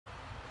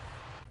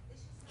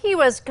He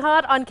was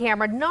caught on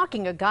camera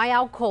knocking a guy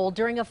out cold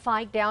during a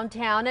fight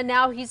downtown, and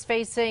now he's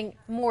facing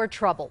more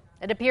trouble.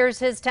 It appears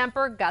his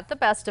temper got the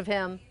best of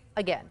him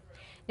again.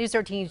 News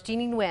 13's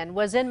Jeannie Nguyen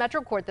was in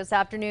Metro Court this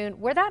afternoon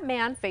where that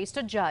man faced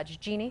a judge.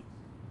 Jeannie?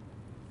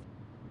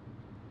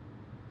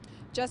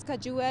 Jessica,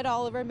 Jewett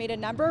Oliver made a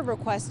number of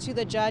requests to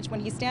the judge when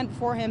he stand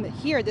before him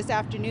here this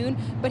afternoon,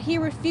 but he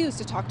refused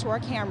to talk to our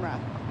camera.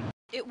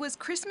 It was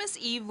Christmas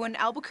Eve when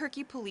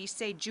Albuquerque police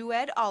say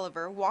Jewett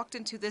Oliver walked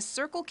into this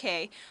Circle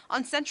K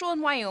on Central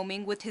and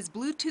Wyoming with his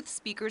Bluetooth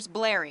speakers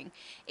blaring.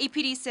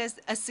 APD says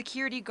a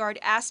security guard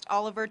asked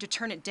Oliver to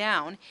turn it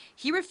down.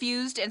 He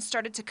refused and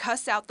started to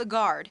cuss out the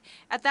guard.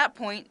 At that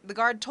point, the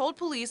guard told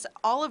police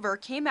Oliver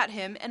came at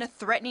him in a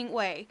threatening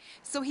way,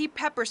 so he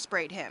pepper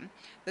sprayed him.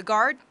 The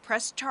guard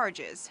pressed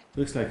charges.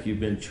 Looks like you've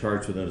been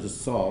charged with an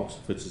assault,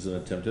 which is an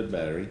attempted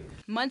battery.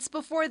 Months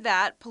before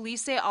that,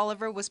 police say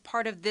Oliver was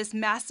part of this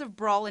massive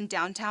brawl in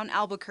downtown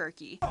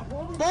Albuquerque.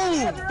 Boom!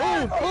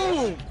 Boom!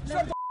 Boom!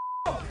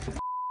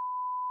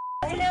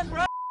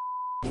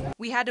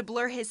 We had to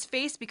blur his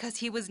face because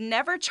he was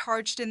never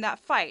charged in that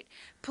fight.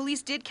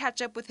 Police did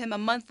catch up with him a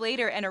month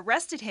later and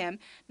arrested him,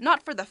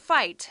 not for the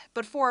fight,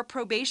 but for a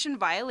probation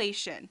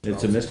violation.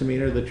 It's a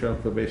misdemeanor that you're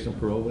on probation and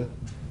parole with?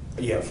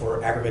 Yeah,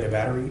 for aggravated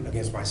battery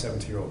against my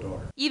 17-year-old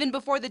daughter. Even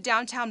before the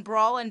downtown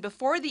brawl and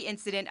before the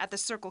incident at the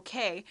Circle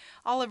K,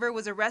 Oliver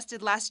was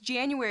arrested last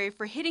January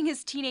for hitting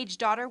his teenage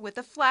daughter with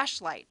a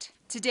flashlight.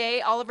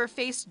 Today, Oliver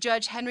faced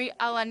Judge Henry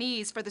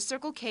Alaniz for the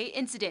Circle K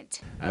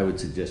incident. I would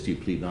suggest you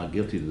plead not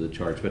guilty to the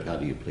charge, but how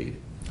do you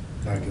plead?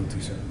 Not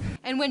guilty, sir.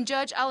 And when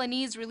Judge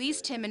Alaniz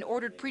released him and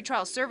ordered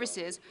pretrial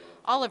services,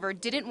 Oliver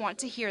didn't want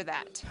to hear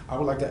that. I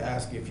would like to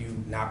ask if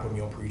you not put me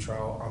on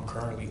pretrial. I'm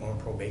currently on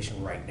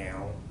probation right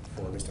now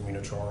for a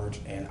misdemeanor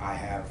charge, and I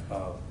have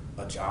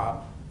a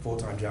job,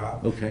 full-time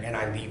job, okay, and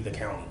I leave the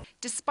county.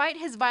 Despite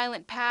his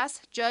violent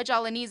past, Judge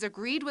Alaniz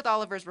agreed with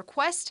Oliver's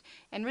request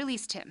and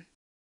released him.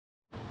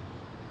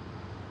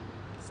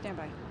 Stand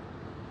by.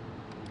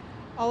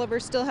 Oliver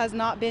still has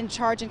not been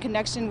charged in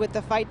connection with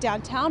the fight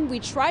downtown. We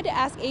tried to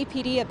ask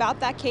APD about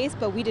that case,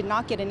 but we did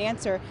not get an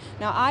answer.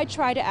 Now, I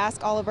tried to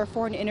ask Oliver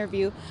for an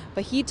interview,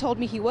 but he told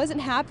me he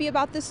wasn't happy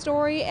about this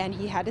story and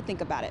he had to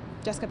think about it.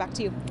 Jessica, back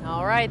to you.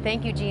 All right,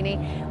 thank you, Jeannie.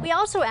 We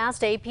also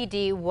asked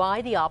APD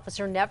why the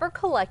officer never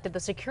collected the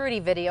security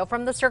video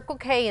from the Circle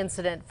K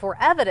incident for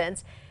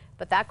evidence,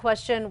 but that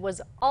question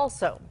was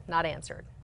also not answered.